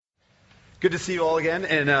Good to see you all again.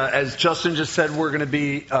 And as Justin just said, we're going to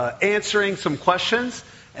be answering some questions.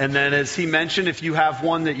 And then as he mentioned, if you have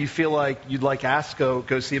one that you feel like you'd like asked,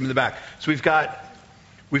 go see him in the back. So we've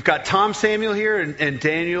got Tom Samuel here and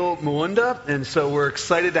Daniel Muunda. And so we're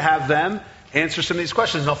excited to have them answer some of these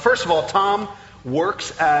questions. Now, first of all, Tom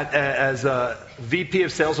works as a VP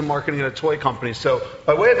of Sales and Marketing at a toy company. So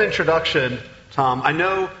by way of introduction, Tom, I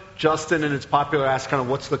know Justin and it's popular to ask kind of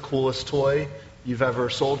what's the coolest toy you've ever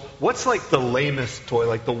sold. What's like the lamest toy,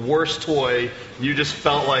 like the worst toy you just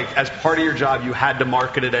felt like as part of your job you had to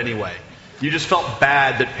market it anyway? You just felt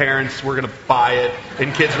bad that parents were going to buy it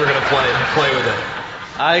and kids were going to play with it.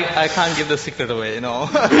 I can't give the secret away,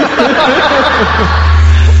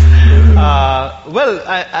 Well,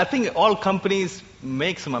 I think all companies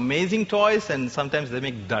make some amazing toys and sometimes they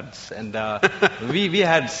make duds. And we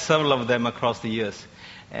had several of them across the years.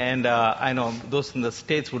 And I know those in the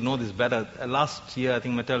States would know this better. Last year, I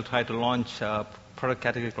think Mattel tried to launch a product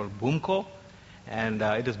category called Boomco. And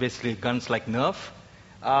it is basically guns like Nerf.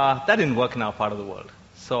 That didn't work in our part of the world.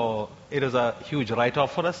 So it was a huge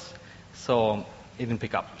write-off for us. So it didn't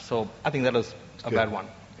pick up. So I think that was a bad one.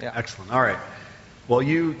 Yeah. Excellent. All right. Well,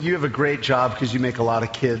 you have a great job because you make a lot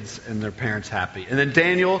of kids and their parents happy. And then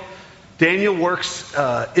Daniel works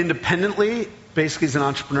independently. Basically, he's an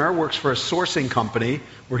entrepreneur, works for a sourcing company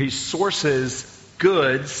where he sources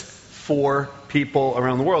goods for people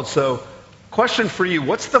around the world. So, question for you,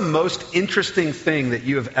 what's the most interesting thing that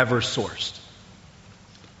you have ever sourced?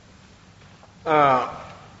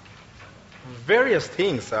 Various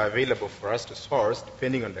things are available for us to source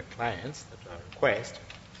depending on the clients that request.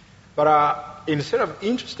 But instead of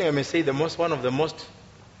interesting, I may say one of the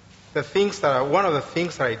things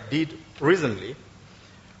that I did recently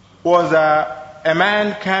was a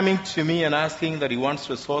man coming to me and asking that he wants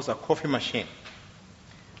to source a coffee machine.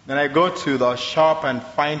 Then I go to the shop and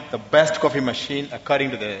find the best coffee machine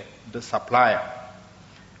according to the supplier.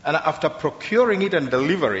 And after procuring it and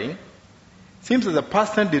delivering, it seems that the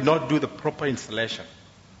person did not do the proper installation.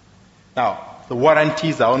 Now, the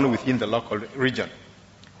warranties are only within the local region.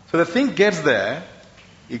 So the thing gets there,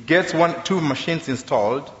 it gets two machines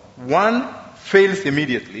installed, one fails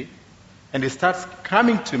immediately, and he starts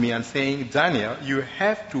coming to me and saying, Daniel, you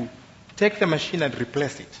have to take the machine and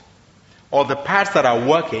replace it. Or the parts that are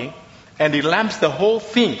working, and he lamps the whole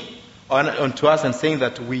thing onto us and saying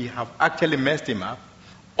that we have actually messed him up,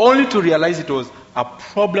 only to realize it was a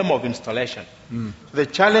problem of installation. So the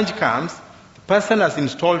challenge comes, the person has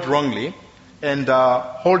installed wrongly and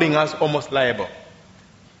holding us almost liable.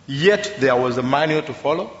 Yet there was a manual to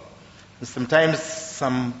follow. And sometimes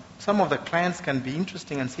some of the clients can be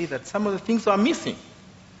interesting and say that some of the things are missing.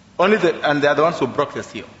 And they're the ones who broke the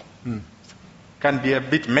seal. Can be a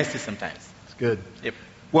bit messy sometimes. It's good. Yep.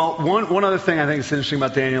 Well, one other thing I think is interesting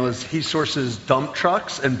about Daniel is he sources dump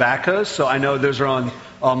trucks and backhoes. So I know those are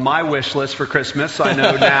on my wish list for Christmas. So I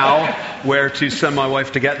know now where to send my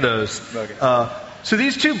wife to get those. Okay. So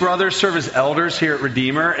these two brothers serve as elders here at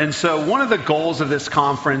Redeemer. And so one of the goals of this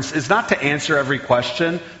conference is not to answer every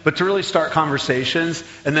question, but to really start conversations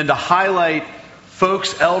and then to highlight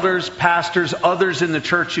folks, elders, pastors, others in the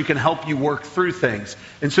church who can help you work through things.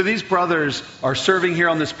 And so these brothers are serving here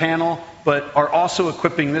on this panel, but are also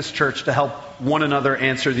equipping this church to help one another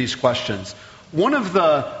answer these questions. One of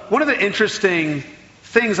the interesting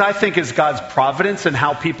things I think is God's providence and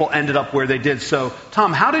how people ended up where they did. So,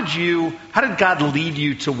 Tom, how did God lead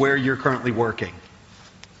you to where you're currently working?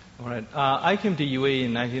 All right. I came to UAE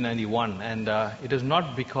in 1991, and it is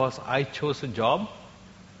not because I chose a job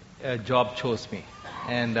chose me.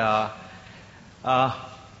 And I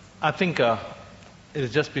think it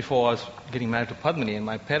was just before I was getting married to Padmini, and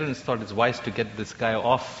my parents thought it's wise to get this guy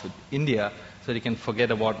off India so he can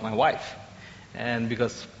forget about my wife. And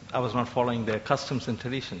because I was not following their customs and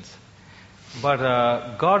traditions.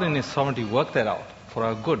 But God in His sovereignty worked that out for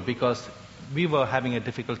our good, because we were having a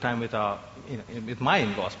difficult time with my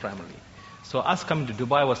in-laws primarily. So us coming to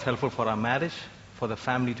Dubai was helpful for our marriage, for the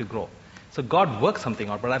family to grow. So God worked something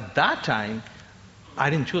out. But at that time, I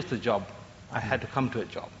didn't choose the job. I had to come to a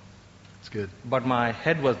job. That's good. But my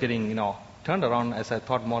head was getting, turned around as I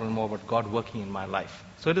thought more and more about God working in my life.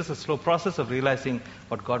 So it is a slow process of realizing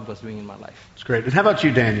what God was doing in my life. That's great. And how about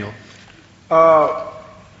you, Daniel?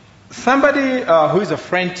 Somebody who is a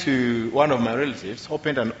friend to one of my relatives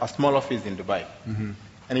opened a small office in Dubai. Mm-hmm.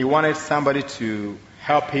 And he wanted somebody to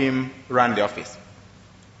help him run the office.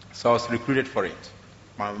 So I was recruited for it.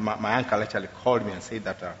 My uncle actually called me and said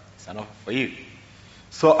that it's an offer for you.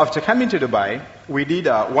 So after coming to Dubai, we did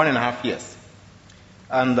 1.5 years.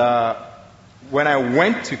 And when I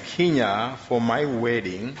went to Kenya for my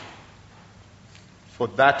wedding, for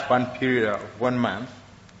that one period of 1 month.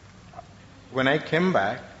 When I came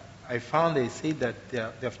back, I found they said that they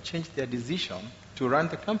have changed their decision to run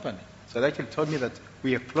the company. So they actually told me that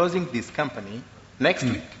we are closing this company next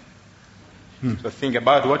week. So think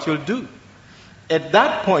about what you'll do. At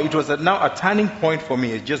that point, it was now a turning point for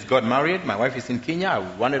me. I just got married. My wife is in Kenya. I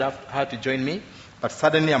wanted her to join me. But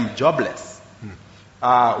suddenly I'm jobless.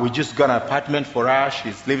 We just got an apartment for her.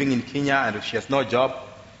 She's living in Kenya and she has no job.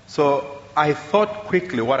 So I thought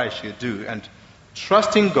quickly what I should do. And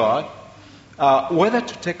trusting God, whether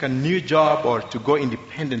to take a new job or to go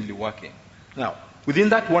independently working. Now, within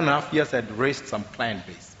that 1.5 years, I'd raised some client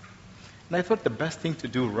base. And I thought the best thing to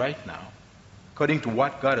do right now, according to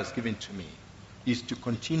what God has given to me, is to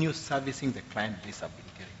continue servicing the client base I've been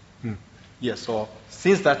getting. Yes, so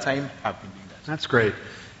since that time, I've been doing that. That's great.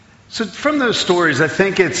 So from those stories, I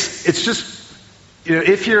think it's just,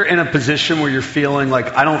 if you're in a position where you're feeling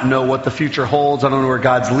like, I don't know what the future holds, I don't know where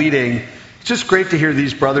God's leading, it's just great to hear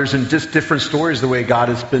these brothers and just different stories, the way God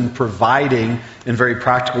has been providing in very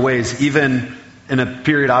practical ways, even in a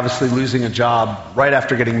period, obviously losing a job right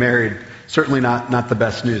after getting married. Certainly not the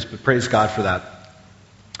best news, but praise God for that.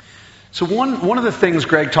 So one of the things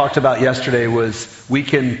Greg talked about yesterday was we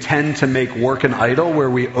can tend to make work an idol where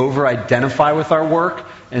we over-identify with our work,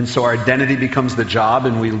 and so our identity becomes the job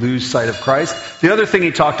and we lose sight of Christ. The other thing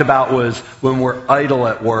he talked about was when we're idle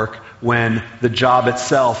at work, when the job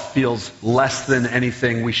itself feels less than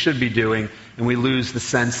anything we should be doing, and we lose the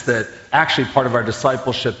sense that actually part of our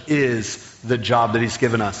discipleship is the job that he's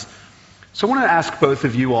given us. So I want to ask both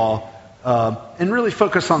of you all, and really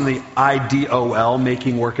focus on the IDOL,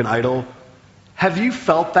 making work an idol. Have you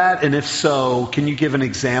felt that? And if so, can you give an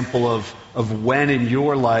example of when in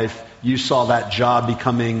your life you saw that job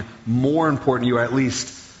becoming more important, you were at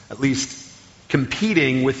least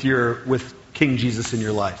competing with King Jesus in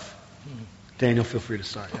your life? Daniel, feel free to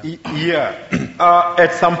start. Yeah.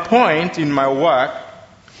 At some point in my work,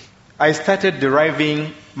 I started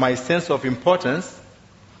deriving my sense of importance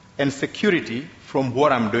and security from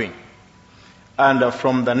what I'm doing, and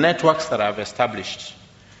from the networks that I've established.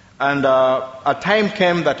 And a time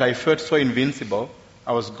came that I felt so invincible.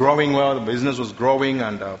 I was growing well, the business was growing,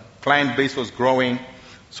 and the client base was growing.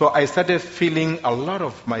 So I started feeling a lot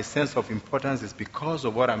of my sense of importance is because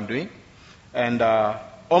of what I'm doing, and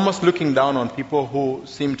almost looking down on people who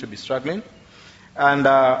seem to be struggling, and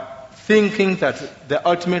thinking that the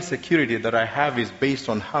ultimate security that I have is based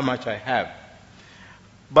on how much I have.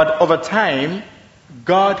 But over time,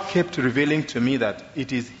 God kept revealing to me that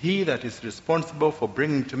it is He that is responsible for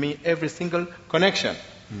bringing to me every single connection.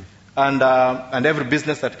 And every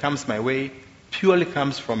business that comes my way purely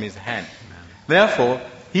comes from His hand. Amen. Therefore,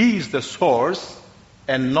 He is the source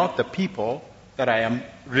and not the people that I am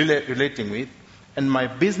relating with. And my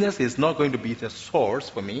business is not going to be the source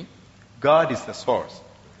for me. God is the source.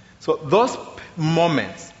 So those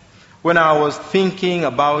moments when I was thinking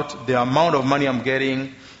about the amount of money I'm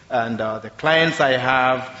getting, and the clients I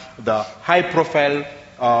have, the high-profile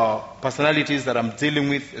personalities that I'm dealing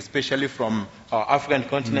with, especially from African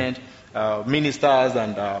continent, ministers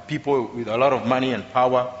and people with a lot of money and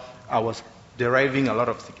power, I was deriving a lot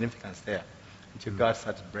of significance there until God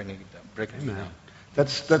started breaking it down.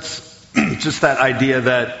 That's just that idea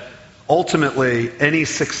that ultimately any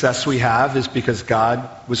success we have is because God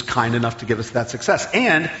was kind enough to give us that success.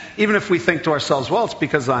 And even if we think to ourselves, well, it's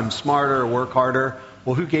because I'm smarter or work harder,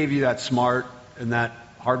 well, who gave you that smart and that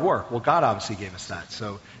hard work? Well, God obviously gave us that.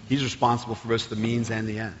 So He's responsible for both the means and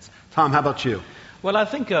the ends. Tom, how about you? Well, I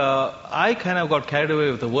think I kind of got carried away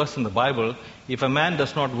with the verse in the Bible, if a man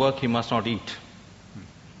does not work, he must not eat.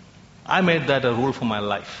 I made that a rule for my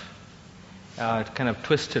life. It kind of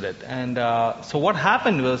twisted it. And so what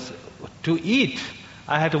happened was, to eat,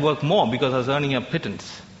 I had to work more because I was earning a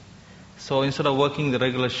pittance. So instead of working the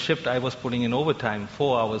regular shift, I was putting in overtime,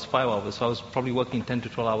 4 hours, 5 hours. So I was probably working 10 to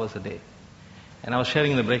 12 hours a day. And I was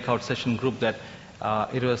sharing in the breakout session group that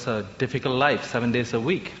it was a difficult life, 7 days a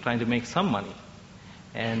week, trying to make some money.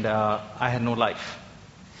 And I had no life.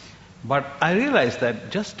 But I realized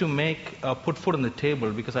that just to put food on the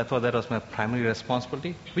table, because I thought that was my primary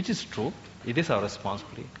responsibility, which is true, it is our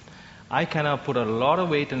responsibility, I kind of put a lot of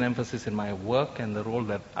weight and emphasis in my work and the role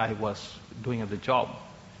that I was doing at the job.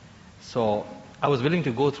 So I was willing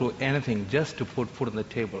to go through anything just to put food on the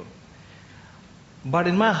table. But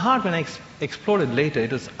in my heart, when I explored it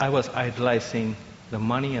later, I was idolizing the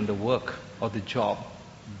money and the work or the job.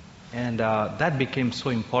 And that became so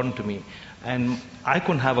important to me. And I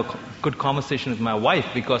couldn't have a good conversation with my wife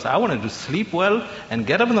because I wanted to sleep well and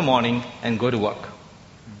get up in the morning and go to work.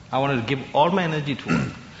 I wanted to give all my energy to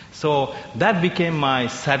work. So that became my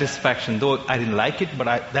satisfaction, though I didn't like it, but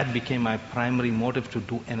that became my primary motive to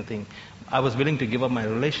do anything. I was willing to give up my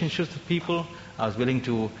relationships with people. I was willing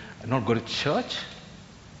to not go to church.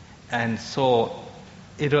 And so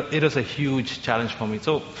it was a huge challenge for me.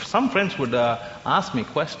 So some friends would ask me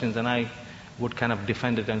questions, and I would kind of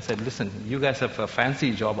defend it and said, listen, you guys have a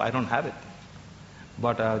fancy job. I don't have it.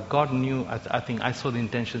 But God knew, I think I saw the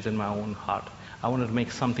intentions in my own heart. I wanted to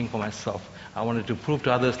make something for myself. I wanted to prove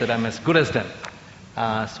to others that I'm as good as them.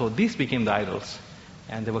 So these became the idols,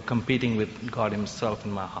 and they were competing with God himself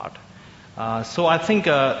in my heart. So I think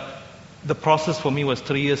the process for me was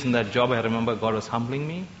 3 years in that job. I remember God was humbling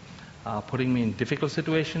me, putting me in difficult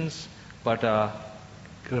situations, but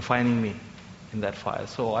refining me in that fire.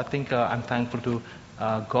 So I think I'm thankful to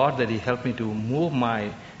God that He helped me to move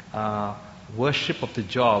my worship of the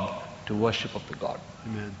job to worship of the God.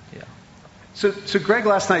 Amen. Yeah. So Greg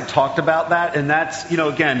last night talked about that, and that's,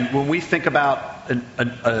 again, when we think about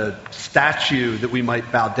a statue that we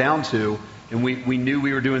might bow down to, and we knew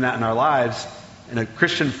we were doing that in our lives, and a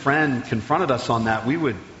Christian friend confronted us on that, we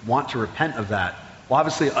would want to repent of that. Well,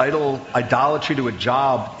 obviously, idolatry to a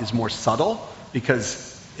job is more subtle because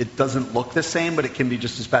it doesn't look the same, but it can be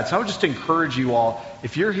just as bad. So I would just encourage you all,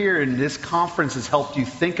 if you're here and this conference has helped you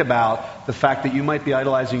think about the fact that you might be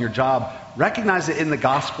idolizing your job, recognize that in the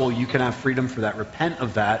gospel you can have freedom for that. Repent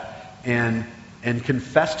of that and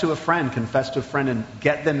confess to a friend and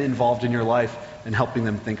get them involved in your life and helping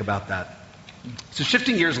them think about that. So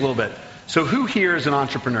shifting gears a little bit. So who here is an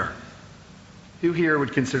entrepreneur? Who here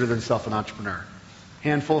would consider themselves an entrepreneur?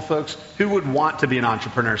 Handful of folks. Who would want to be an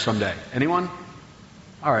entrepreneur someday? Anyone?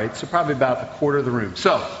 All right, so probably about a quarter of the room.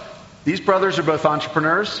 So these brothers are both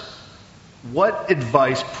entrepreneurs. What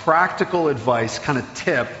advice, practical advice, kind of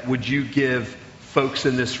tip would you give folks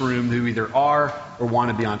in this room who either are or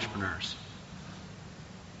want to be entrepreneurs?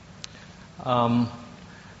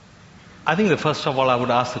 I think that first of all, I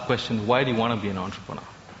would ask the question, why do you want to be an entrepreneur?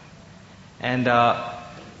 And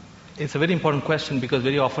it's a very important question because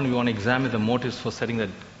very often we want to examine the motives for setting that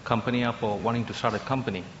company up or wanting to start a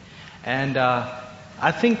company. And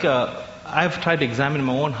I think I've tried to examine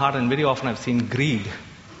my own heart, and very often I've seen greed.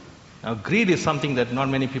 Now, greed is something that not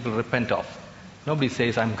many people repent of. Nobody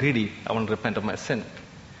says, I'm greedy, I want to repent of my sin.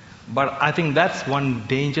 But I think that's one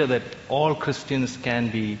danger that all Christians can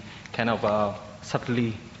be kind of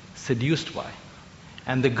subtly seduced by.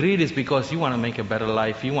 And the greed is because you want to make a better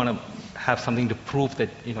life, you want to have something to prove that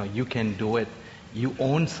you can do it, you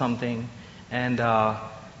own something. And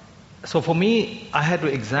so for me, I had to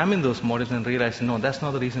examine those motives and realize, no, that's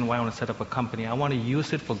not the reason why I want to set up a company. I want to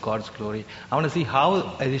use it for God's glory. I want to see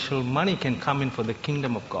how additional money can come in for the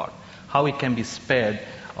kingdom of God, how it can be spared,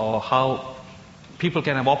 or how people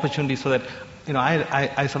can have opportunities so that,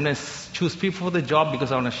 I sometimes choose people for the job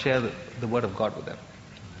because I want to share the word of God with them.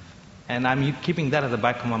 And I'm keeping that at the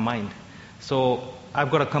back of my mind. So we've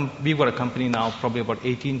got a company now, probably about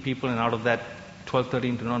 18 people, and out of that, 12,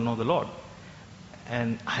 13 do not know the Lord.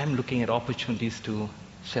 And I'm looking at opportunities to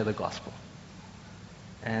share the gospel.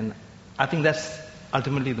 And I think that's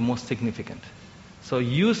ultimately the most significant. So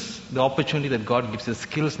use the opportunity that God gives you, the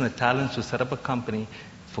skills and the talents to set up a company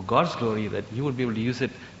for God's glory, that you will be able to use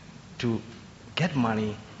it to get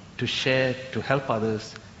money, to share, to help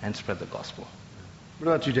others, and spread the gospel. What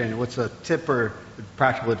about you, Daniel? What's a tip or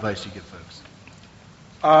practical advice you give folks?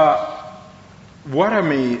 What I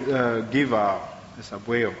may give as a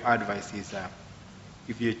way of advice is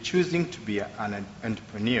if you're choosing to be an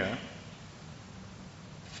entrepreneur,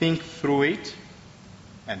 think through it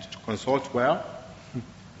and to consult well.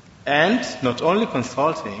 And not only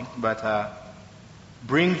consulting, but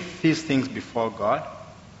bring these things before God.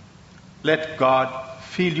 Let God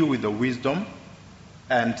fill you with the wisdom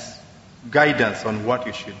and guidance on what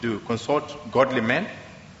you should do. Consult godly men.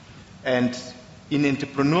 And in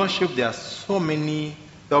entrepreneurship,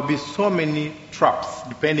 there'll be so many traps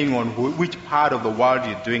depending on which part of the world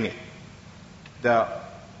you're doing it.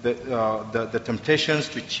 The temptations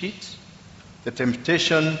to cheat, the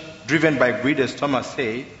temptation driven by greed, as Thomas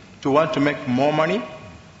said, to want to make more money.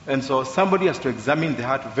 And so somebody has to examine the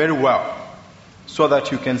heart very well so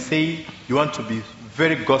that you can say you want to be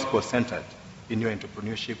very gospel-centered in your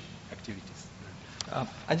entrepreneurship activities.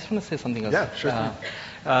 I just want to say something else. Yeah,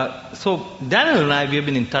 sure. So Daniel and I, we have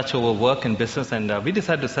been in touch over work and business, and we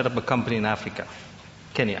decided to set up a company in Africa,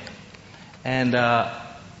 Kenya.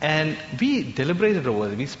 And we deliberated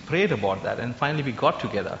over it. We prayed about that, and finally we got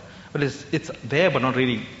together. But it's there, but not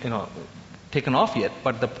really, taken off yet.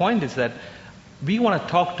 But the point is that we want to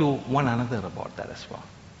talk to one another about that as well.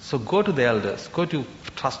 So go to the elders, go to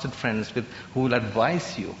trusted friends who will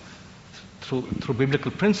advise you. through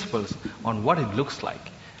biblical principles on what it looks like.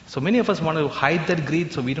 So many of us want to hide that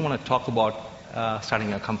greed, so we don't want to talk about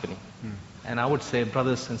starting a company. And I would say,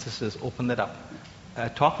 brothers and sisters, open that up.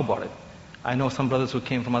 Talk about it. I know some brothers who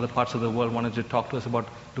came from other parts of the world wanted to talk to us about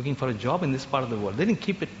looking for a job in this part of the world. They didn't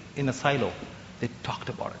keep it in a silo. They talked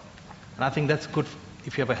about it. And I think that's good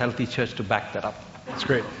if you have a healthy church to back that up. That's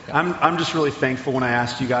great. I'm just really thankful when I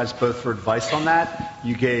asked you guys both for advice on that.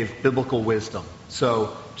 You gave biblical wisdom.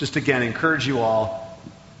 So just again, encourage you all.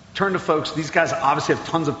 Turn to folks. These guys obviously have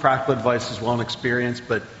tons of practical advice as well and experience,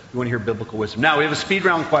 but you want to hear biblical wisdom. Now, we have a speed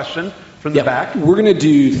round question from the back. We're going to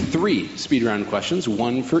do 3 speed round questions,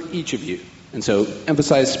 one for each of you. And so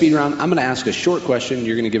emphasize speed round. I'm going to ask a short question.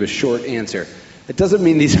 You're going to give a short answer. It doesn't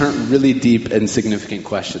mean these aren't really deep and significant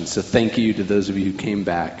questions. So thank you to those of you who came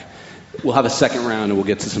back. We'll have a second round and we'll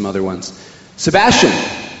get to some other ones. Sebastian,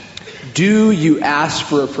 do you ask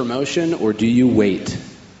for a promotion or do you wait?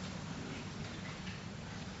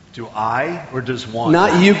 Do I or does one?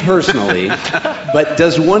 Not you personally, but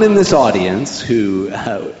does one in this audience who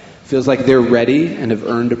feels like they're ready and have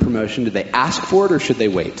earned a promotion, do they ask for it or should they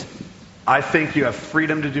wait? I think you have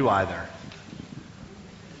freedom to do either.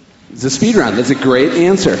 It's a speed round. That's a great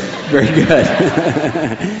answer. Very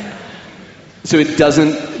good. So it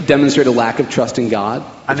doesn't demonstrate a lack of trust in God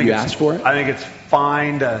if you ask for it? I think it's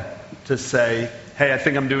fine to say, hey, I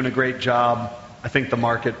think I'm doing a great job. I think the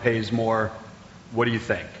market pays more. What do you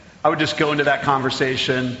think? I would just go into that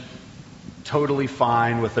conversation totally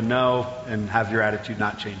fine with a no and have your attitude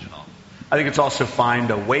not change at all. I think it's also fine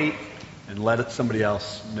to wait and let somebody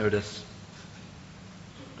else notice.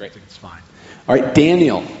 Great. I think it's fine. All right,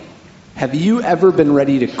 Daniel, have you ever been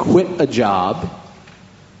ready to quit a job?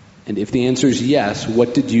 And if the answer is yes,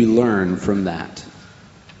 what did you learn from that?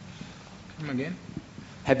 Come again?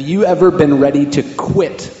 Have you ever been ready to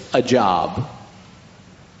quit a job?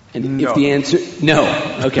 And No. if the answer... No.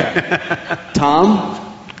 Okay. Tom?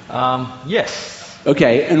 Yes.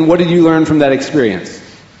 Okay, and what did you learn from that experience?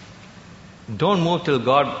 Don't move till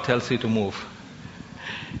God tells you to move.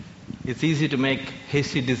 It's easy to make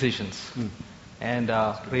hasty decisions and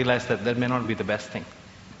realize that that may not be the best thing.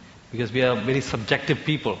 Because we are very subjective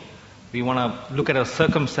people. We want to look at our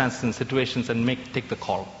circumstances and situations and take the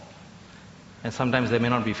call. And sometimes they may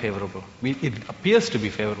not be favorable. It appears to be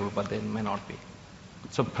favorable, but they may not be.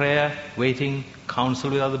 So prayer, waiting, counsel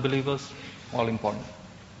with other believers, all important.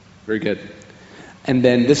 Very good. And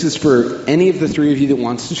then this is for any of the 3 of you that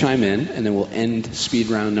wants to chime in, and then we'll end speed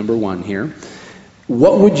round number 1 here.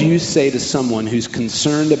 What would you say to someone who's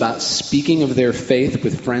concerned about speaking of their faith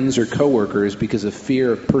with friends or coworkers because of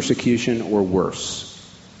fear of persecution or worse?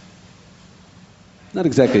 Not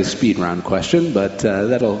exactly a speed round question, but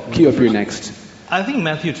that'll cue up your next. I think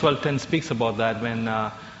Matthew 12:10 speaks about that when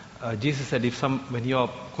Jesus said, when you are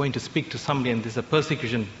going to speak to somebody and there's a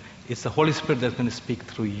persecution, it's the Holy Spirit that's going to speak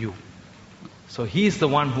through you. So He's the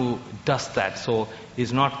one who does that. So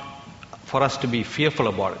it's not for us to be fearful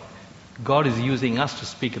about it. God is using us to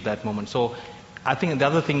speak at that moment. So I think the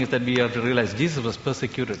other thing is that we have to realize Jesus was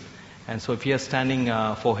persecuted. And so if we are standing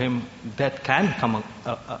for Him, that can come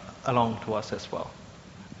along to us as well.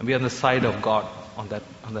 And we are on the side of God on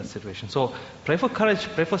that situation. So pray for courage,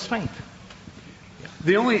 pray for strength.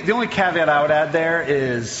 The only caveat I would add there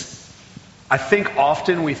is I think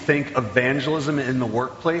often we think evangelism in the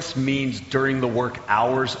workplace means during the work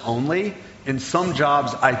hours only. In some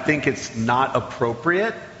jobs, I think it's not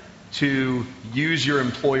appropriate to use your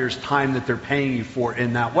employer's time that they're paying you for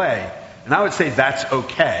in that way. And I would say that's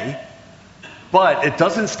okay. But it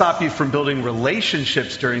doesn't stop you from building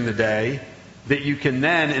relationships during the day that you can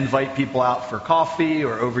then invite people out for coffee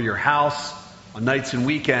or over your house on nights and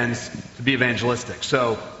weekends to be evangelistic.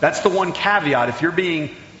 So that's the one caveat. If you're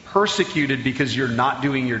being persecuted because you're not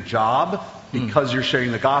doing your job, because you're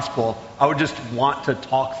sharing the gospel, I would just want to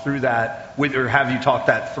talk through that with, or have you talk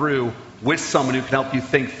that through with someone who can help you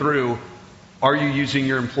think through, are you using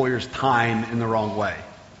your employer's time in the wrong way?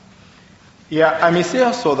 Yeah, I may say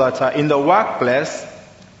also that in the workplace,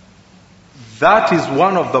 that is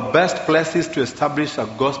one of the best places to establish a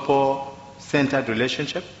gospel-centered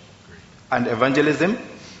relationship and evangelism,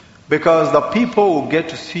 because the people will get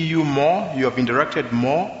to see you more, you have interacted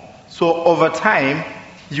more, so over time,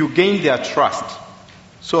 you gain their trust.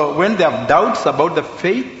 So when they have doubts about the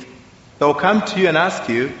faith, they'll come to you and ask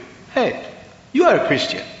you, hey, you are a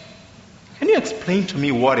Christian. Can you explain to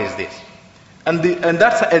me what is this? And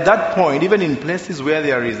that's at that point, even in places where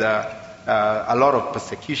there is a lot of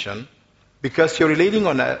persecution, because you're relating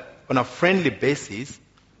on a friendly basis,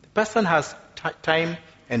 the person has time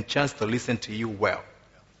and chance to listen to you well.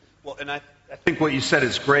 Well, and I think what you said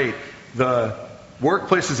is great. The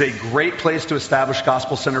Workplace is a great place to establish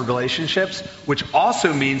gospel-centered relationships, which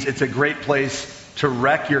also means it's a great place to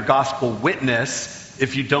wreck your gospel witness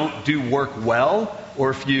if you don't do work well,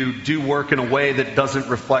 or if you do work in a way that doesn't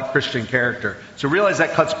reflect Christian character. So realize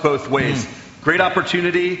that cuts both ways. Great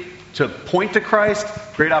opportunity to point to Christ,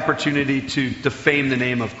 great opportunity to defame the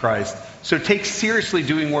name of Christ. So take seriously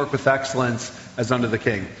doing work with excellence as unto the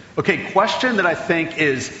King. Okay, question that I think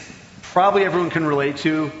is probably everyone can relate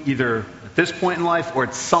to, either at this point in life or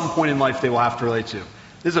at some point in life they will have to relate to.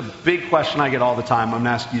 This is a big question I get all the time. I'm going to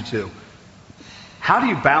ask you too. How do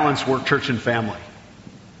you balance work, church, and family?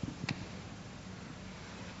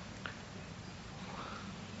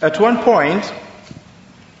 At one point,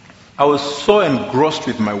 I was so engrossed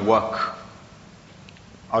with my work.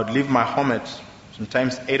 I would leave my home at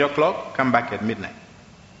sometimes 8 o'clock, come back at midnight.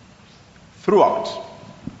 Throughout,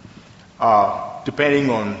 depending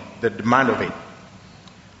on the demand of it.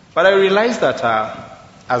 But I realized that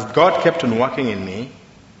as God kept on working in me,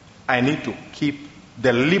 I need to keep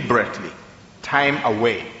deliberately time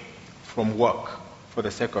away from work for the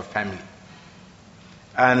sake of family.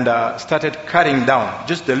 And started cutting down,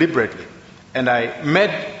 just deliberately. And I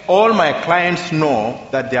made all my clients know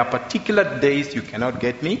that there are particular days you cannot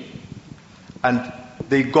get me, and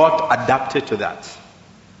they got adapted to that.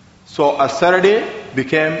 So a Saturday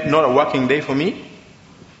became not a working day for me,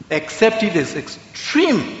 except it is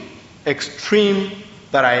extreme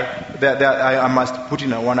that I must put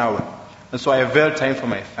in a 1 hour. And so I availed time for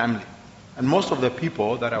my family. And most of the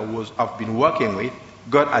people that I've been working with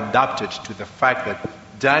got adapted to the fact that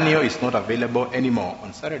Daniel is not available anymore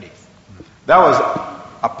on Saturdays. That was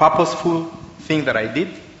a purposeful thing that I did.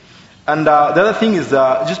 And the other thing is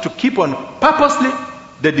just to keep on purposely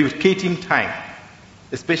dedicating time,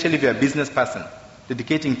 especially if you're a business person,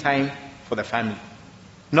 dedicating time for the family.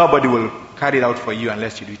 Nobody will carry it out for you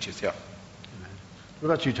unless you do it yourself. What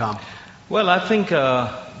about you, Tom? Well, I think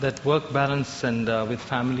that work balance and with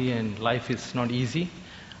family and life is not easy.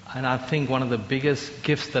 And I think one of the biggest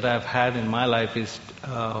gifts that I've had in my life is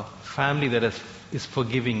family that is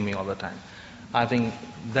forgiving me all the time. I think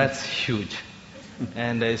that's huge.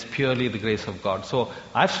 And it's purely the grace of God. So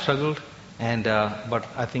I've struggled, but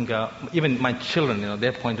I think even my children,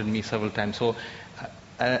 they've pointed me several times. So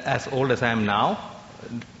as old as I am now,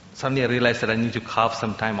 suddenly I realized that I need to carve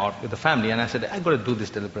some time out with the family. And I said, I've got to do this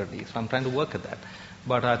deliberately. So I'm trying to work at that.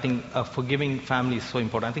 But I think a forgiving family is so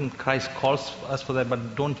important. I think Christ calls us for that,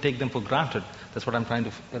 but don't take them for granted. That's what I'm trying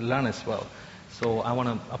to learn as well. So I want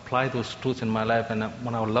to apply those truths in my life, and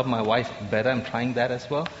when I love my wife better, I'm trying that as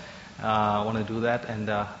well. I want to do that, and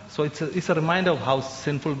so it's a reminder of how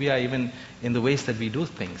sinful we are, even in the ways that we do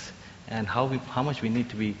things, and how much we need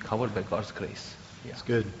to be covered by God's grace. Yeah.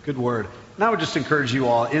 That's good word. And I would just encourage you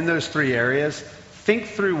all in those three areas, think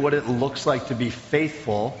through what it looks like to be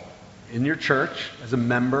faithful in your church, as a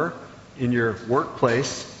member, in your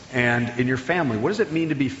workplace, and in your family. What does it mean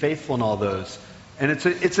to be faithful in all those? And it's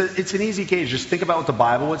an easy gauge. Just think about what the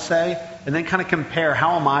Bible would say, and then kind of compare,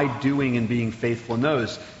 how am I doing in being faithful in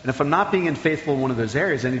those? And if I'm not being faithful in one of those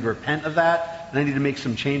areas, I need to repent of that, and I need to make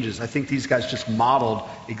some changes. I think these guys just modeled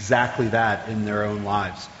exactly that in their own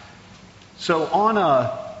lives. So on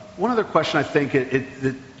one other question, I think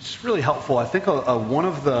it's really helpful. I think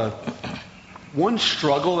one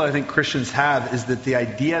struggle that I think Christians have is that the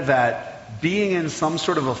idea that being in some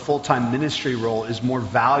sort of a full-time ministry role is more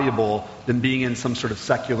valuable than being in some sort of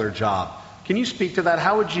secular job. Can you speak to that?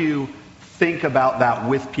 How would you think about that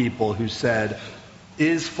with people who said,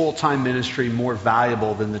 is full-time ministry more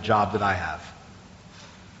valuable than the job that I have?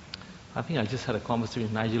 I think I just had a conversation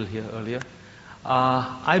with Nigel here earlier.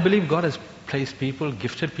 I believe God has placed people,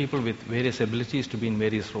 gifted people with various abilities to be in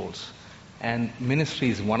various roles. And ministry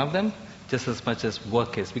is one of them, just as much as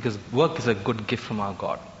work is, because work is a good gift from our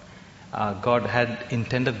God. God had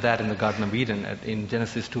intended that in the Garden of Eden in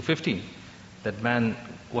Genesis 2:15, that man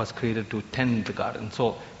was created to tend the garden.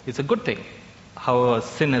 So it's a good thing. However,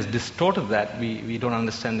 sin has distorted that. We don't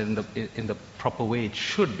understand it in the proper way it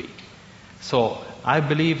should be. So I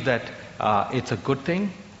believe that it's a good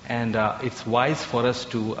thing, and it's wise for us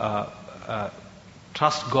to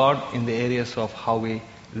trust God in the areas of how we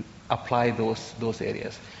apply those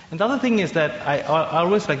areas. And the other thing is that I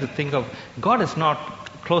always like to think of God has not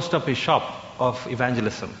closed up his shop of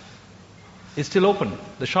evangelism. It's still open.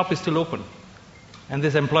 The shop is still open. And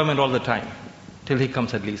there's employment all the time, till he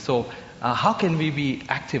comes at least. So how can we be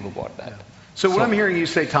active about that? So what I'm hearing you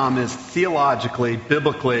say, Tom, is theologically,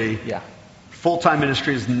 biblically, full-time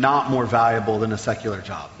ministry is not more valuable than a secular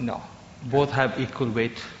job. No. Both have equal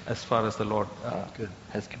weight as far as the Lord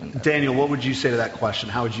has given them. Daniel, what would you say to that question?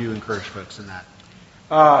 How would you encourage folks in that?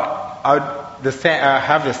 I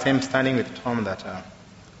have the same standing with Tom that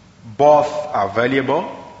both are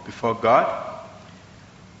valuable before God.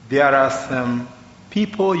 There are some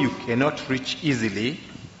people you cannot reach easily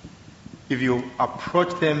if you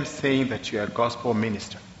approach them saying that you are a gospel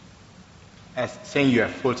minister, as saying you are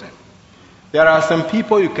full-time. There are some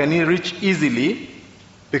people you can reach easily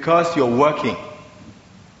because you're working.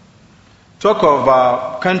 Talk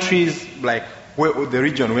of countries like the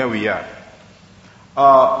region where we are.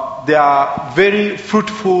 There are very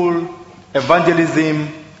fruitful evangelism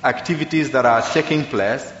activities that are taking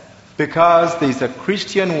place because there is a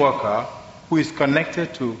Christian worker who is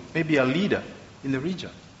connected to maybe a leader in the region.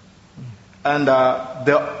 And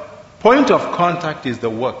the point of contact is the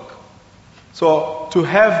work. So to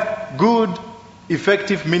have good,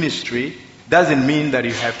 effective ministry doesn't mean that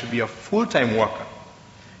you have to be a full-time worker.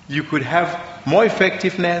 You could have more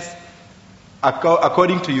effectiveness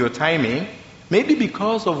according to your timing, maybe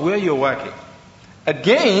because of where you're working.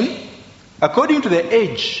 Again, according to the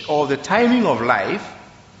age or the timing of life,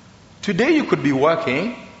 today you could be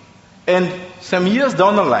working, and some years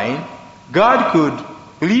down the line, God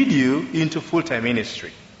could lead you into full-time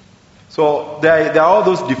ministry. So there are all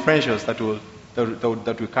those differentials that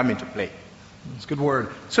will come into play. That's a good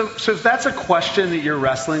word. So if that's a question that you're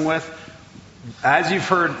wrestling with, as you've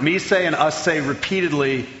heard me say and us say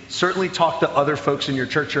repeatedly, certainly talk to other folks in your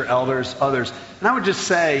church, your elders, others. And I would just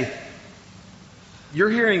say,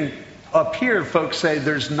 you're hearing up here folks say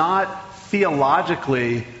there's not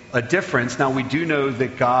theologically a difference. Now, we do know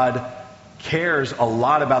that God cares a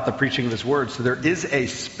lot about the preaching of his word, so there is a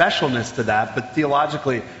specialness to that, but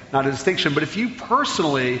theologically not a distinction. But if you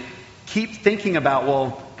personally keep thinking about,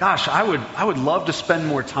 well, gosh, I would love to spend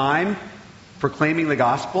more time proclaiming the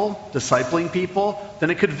gospel, discipling people,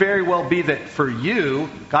 then it could very well be that for you,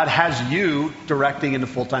 God has you directing into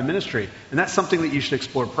full-time ministry. And that's something that you should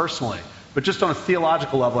explore personally. But just on a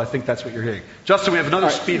theological level, I think that's what you're hearing. Justin, we have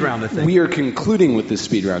another speed round, I think. We are concluding with this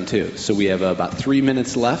speed round, too. So we have about 3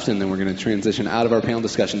 minutes left, and then we're going to transition out of our panel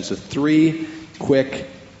discussion. So 3 quick,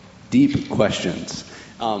 deep questions.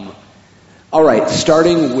 All right,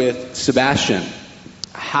 starting with Sebastian.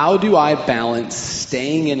 How do I balance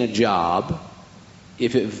staying in a job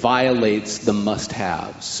if it violates the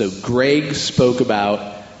must-haves? So Greg spoke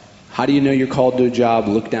about, how do you know you're called to a job?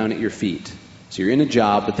 Look down at your feet. So you're in a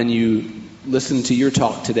job, but then you listen to your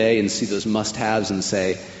talk today and see those must-haves and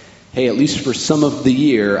say, hey, at least for some of the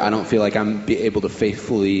year, I don't feel like I'm able to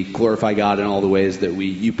faithfully glorify God in all the ways that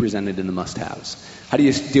you presented in the must-haves. How do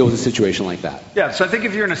you deal with a situation like that? Yeah, so I think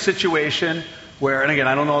if you're in a situation where, and again,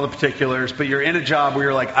 I don't know all the particulars, but you're in a job where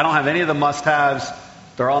you're like, I don't have any of the must-haves,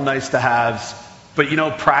 they're all nice-to-haves, but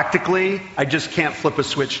practically, I just can't flip a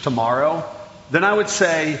switch tomorrow, then I would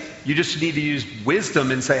say you just need to use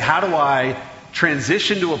wisdom and say, how do I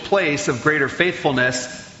transition to a place of greater faithfulness,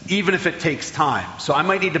 even if it takes time? So I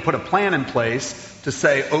might need to put a plan in place to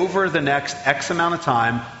say, over the next X amount of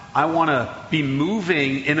time, I want to be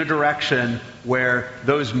moving in a direction where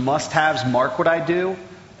those must-haves mark what I do.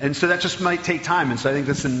 And so that just might take time. And so I think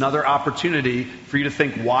that's another opportunity for you to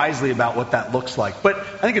think wisely about what that looks like. But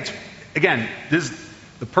I think it's, again,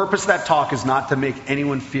 the purpose of that talk is not to make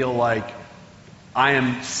anyone feel like I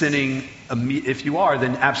am sinning. If you are,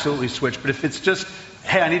 then absolutely switch. But if it's just,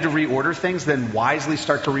 hey, I need to reorder things, then wisely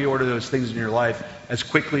start to reorder those things in your life as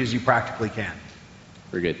quickly as you practically can.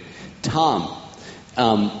 Very good. Tom,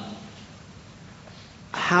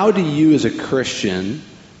 how do you as a Christian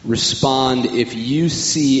respond if you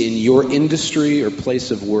see in your industry or place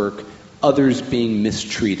of work others being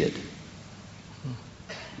mistreated?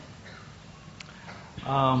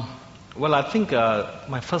 Well, I think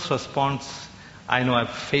my first response, I know I've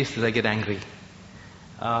faced it, I get angry.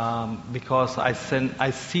 Because I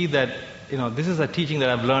see that, this is a teaching that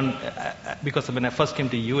I've learned because when I first came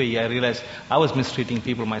to UAE, I realized I was mistreating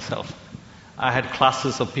people myself. I had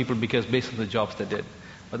classes of people based on the jobs they did.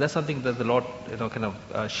 But that's something that the Lord, kind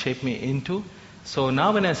of shaped me into. So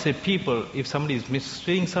now when I say people, if somebody is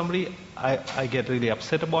mistreating somebody, I get really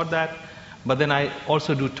upset about that. But then I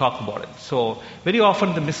also do talk about it. So very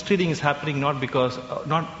often the mistreating is happening not because of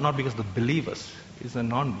the believers, it's the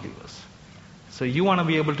non-believers. So you want to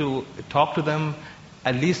be able to talk to them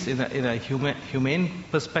at least in a humane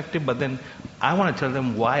perspective, but then I want to tell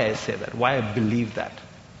them why I say that, why I believe that,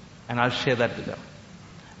 and I'll share that with them.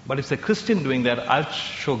 But if it's a Christian doing that, I'll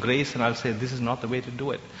show grace and I'll say this is not the way to do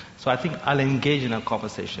it. So I think I'll engage in a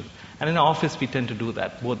conversation. And in the office we tend to do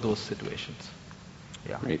that, both those situations.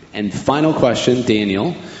 Yeah. Right. And final question,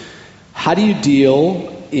 Daniel. How do you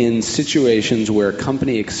deal in situations where a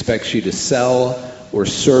company expects you to sell or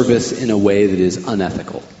service in a way that is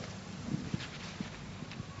unethical?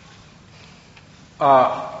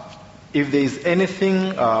 If there is anything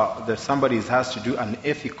that somebody has to do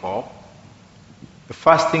unethical, the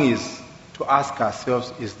first thing is to ask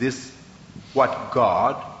ourselves, is this what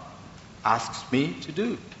God asks me to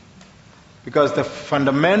do? Because the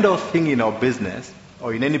fundamental thing in our business,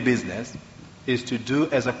 or in any business, is to do,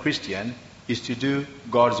 as a Christian, is to do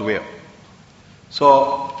God's will.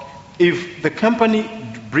 So if the company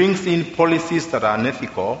brings in policies that are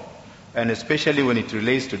unethical, and especially when it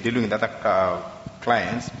relates to dealing with other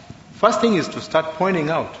clients, first thing is to start pointing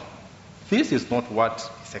out, this is not what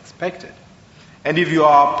is expected. And if you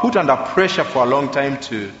are put under pressure for a long time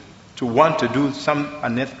to want to do some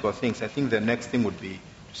unethical things, I think the next thing would be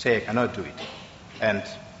to say, I cannot do it. And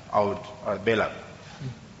I would bail out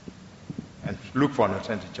and look for an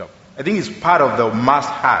alternative job. I think it's part of the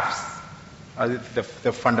must-haves,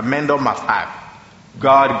 the fundamental must-have,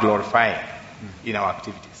 God glorifying in our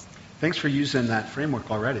activities. Thanks for using that framework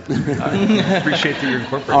already. I appreciate that you're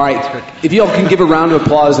incorporating. All right. If you all can give a round of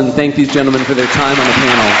applause and thank these gentlemen for their time on the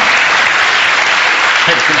panel.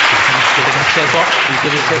 You take the chairs off?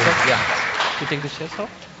 Yeah. You take the chairs off?